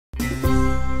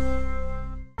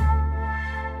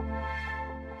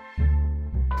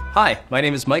Hi, my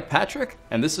name is Mike Patrick,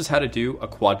 and this is how to do a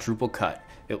quadruple cut.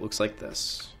 It looks like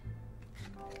this.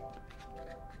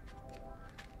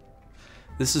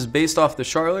 This is based off the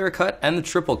Charlier cut and the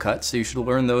triple cut, so you should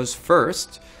learn those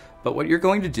first. But what you're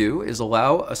going to do is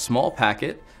allow a small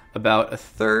packet, about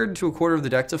 1/3 to 1/4 of the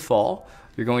deck, to fall.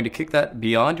 You're going to kick that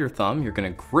beyond your thumb, you're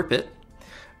going to grip it,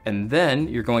 and then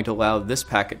you're going to allow this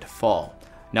packet to fall.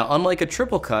 Now, unlike a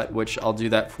triple cut, which I'll do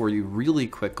that for you really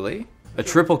quickly, a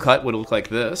triple cut would look like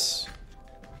this.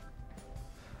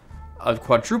 A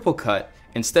quadruple cut,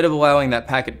 instead of allowing that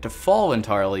packet to fall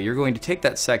entirely, you're going to take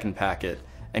that second packet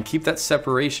and keep that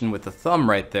separation with the thumb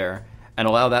right there and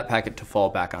allow that packet to fall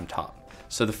back on top.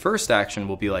 So the first action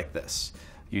will be like this.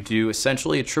 You do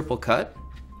essentially a triple cut,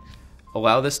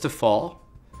 allow this to fall,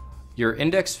 your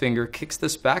index finger kicks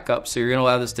this back up, so you're going to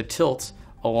allow this to tilt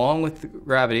along with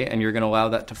gravity, and you're going to allow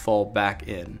that to fall back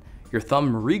in. Your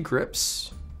thumb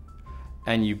regrips,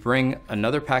 and you bring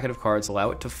another packet of cards,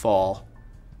 allow it to fall,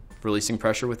 releasing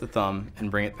pressure with the thumb,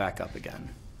 and bring it back up again.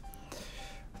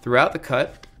 Throughout the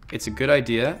cut, it's a good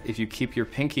idea if you keep your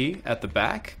pinky at the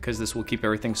back, because this will keep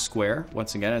everything square,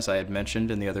 once again, as I had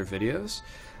mentioned in the other videos.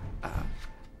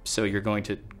 So you're going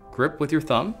to grip with your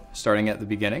thumb, starting at the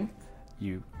beginning.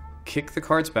 You kick the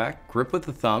cards back, grip with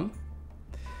the thumb.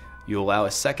 You allow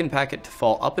a second packet to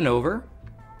fall up and over.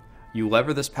 You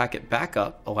lever this packet back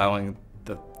up, allowing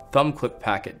the thumb clip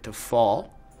packet to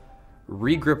fall,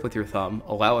 regrip with your thumb,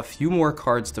 allow a few more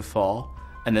cards to fall,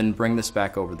 and then bring this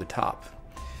back over the top.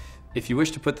 If you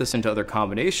wish to put this into other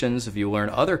combinations, if you learn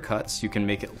other cuts, you can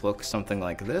make it look something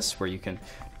like this, where you can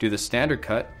do the standard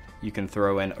cut, you can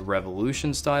throw in a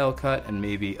revolution style cut, and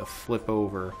maybe a flip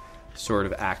over sort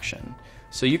of action.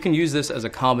 So you can use this as a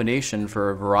combination for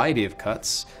a variety of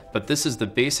cuts, but this is the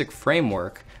basic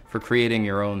framework for creating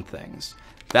your own things.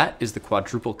 That is the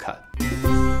quadruple cut.